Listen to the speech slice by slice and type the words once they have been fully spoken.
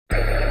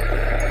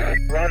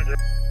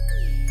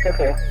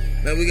Okay.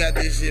 Man, we got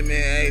this shit, man.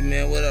 Hey,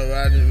 man, what up,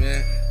 RodJa,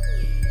 man?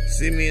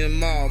 See me in the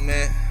mall,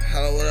 man.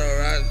 Hello, what up,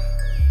 RodJa?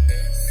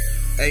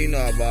 Hey, you know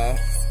I ball.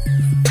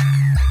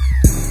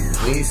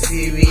 When you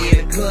see me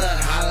in the club,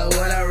 holla,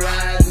 what up,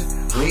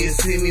 RodJa? When you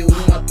see me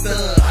with my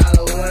thug,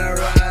 holla, what up,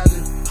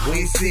 RodJa? When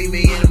you see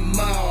me in the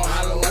mall,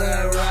 holla, what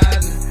up,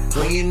 RodJa?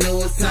 When you know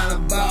it's time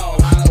to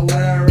ball, holla, what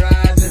up,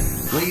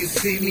 RodJa? When you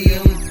see me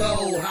on the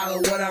phone, holla,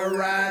 what up,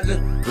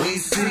 RodJa? When you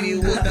see me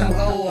with them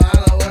hoes,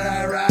 holla, what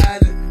up, RodJa?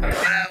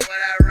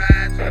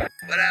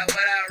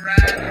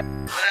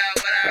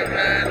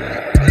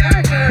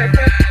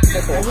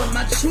 I'm with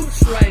my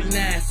troops right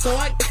now, so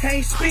I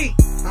can't speak.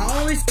 I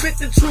only spit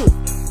the truth.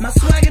 My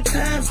swagger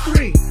times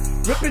 3.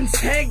 Ripp and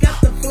Tay got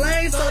the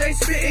flames, so they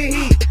spitting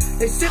heat.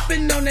 They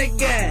sipping on that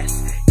gas.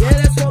 Yeah,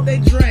 that's what they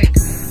drink.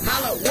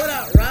 Holla, what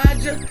up,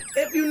 RodJa?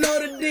 If you know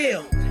the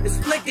deal, it's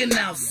flicking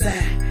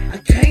outside. I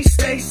can't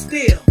stay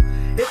still.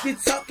 If you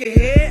talking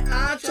head,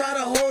 I'll try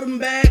to hold them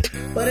back.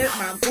 But if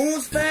my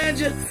goons find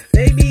you,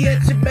 they be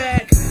at your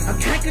back. I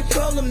can't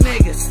control them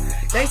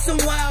niggas. They some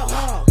wild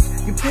hogs.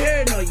 You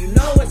paranoid, you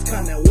know it's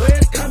coming. Where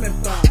it's coming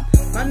from?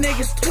 My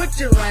niggas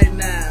twitching right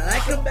now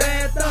like a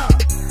bad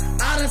thumb.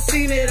 I done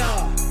seen it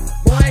all.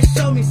 Boy,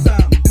 show me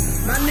something.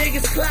 My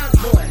niggas clout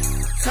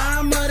boys.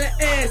 Time of the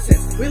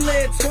essence. We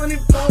live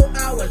 24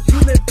 hours. You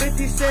live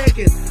 50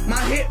 seconds.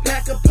 My hit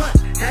pack a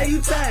punch. How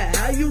you tired?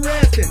 How you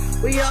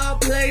resting? We all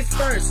plays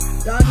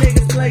first. Y'all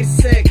niggas play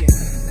second.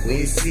 When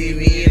you see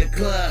me in the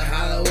club,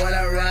 holla, what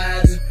up,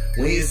 RodJa?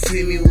 When you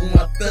see me with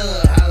my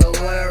thug, holla,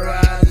 what up,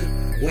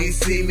 RodJa? When you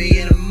see me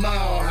in the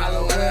mall,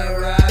 holla, what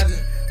up,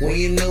 RodJa? When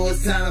you know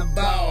it's time to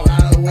ball,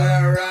 holla, what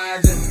up,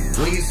 RodJa?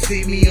 When you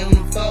see me on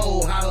the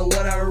phone, holla,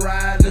 what up,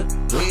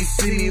 RodJa? When you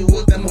see me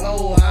with them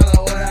hoes,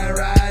 holla, what up,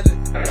 RodJa?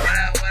 What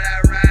up,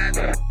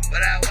 RodJa?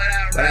 What up,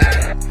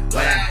 RodJa?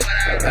 What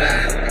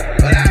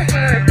up,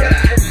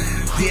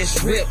 RodJa?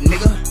 This Ripp,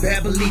 nigga,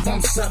 better believe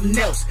I'm something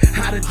else.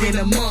 Hotter than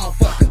a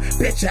motherfucker.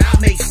 Betcha I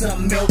make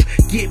something melt.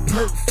 Get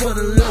perked for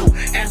the low.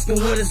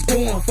 Asking what it's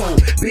going for.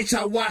 Bitch,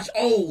 I watch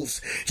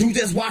O's. You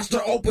just watch the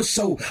Oprah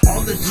show.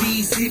 All the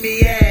G's see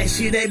me ass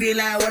shit. They be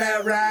like, what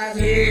up, RodJa?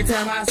 Every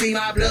time I see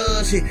my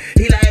blood shit.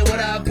 He like, what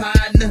up,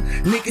 partner?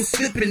 Niggas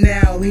slipping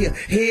out here.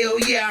 Hell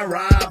yeah, I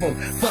rob them.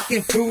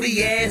 Fucking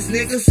fruity ass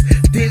niggas.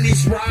 Then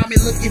this rob me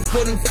looking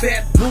for them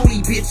fat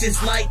booty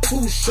bitches like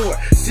Too Short.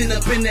 Sitting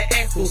up in the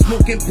Expo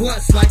smoking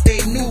blunts like they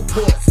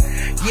Newports.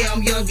 Yeah,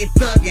 I'm young and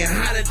thuggin',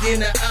 hotter than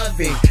the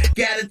oven.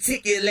 Got a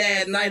ticket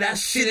last night, I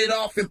shit it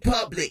off in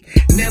public.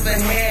 Never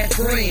had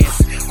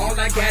friends, all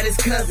I got is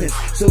cousins.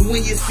 So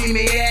when you see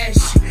me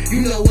ass,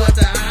 you know what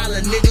to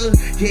holler,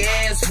 nigga. Your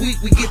ass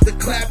weak, we get the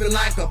clapping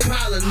like a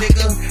Apollo,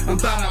 nigga. I'm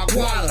about my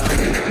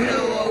guala. You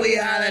know what we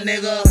holler,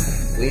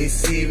 nigga. When you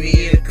see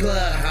me in the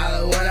club,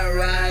 holla, what up,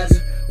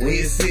 RodJa? When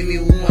you see me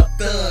with my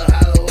thug,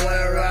 holla, what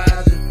up,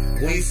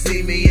 RodJa? When you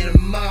see me in the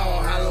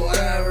mall, holla, what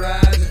up,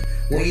 RodJa?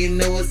 When you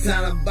know it's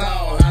time to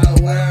ball,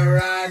 holla, what up,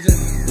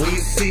 RodJa? When you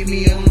see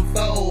me on the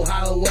phone,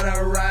 holla, what up,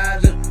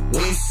 RodJa?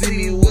 When you see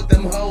me with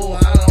them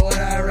hoes, holla, what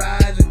up,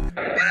 RodJa?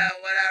 What up,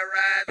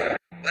 RodJa?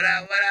 What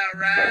up,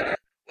 RodJa?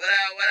 What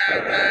up,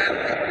 RodJa?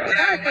 What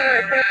up,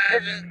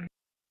 RodJa?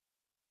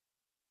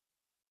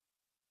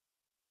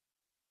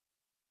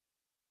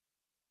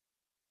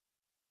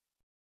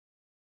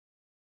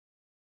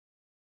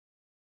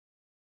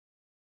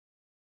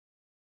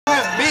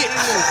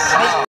 Bitch.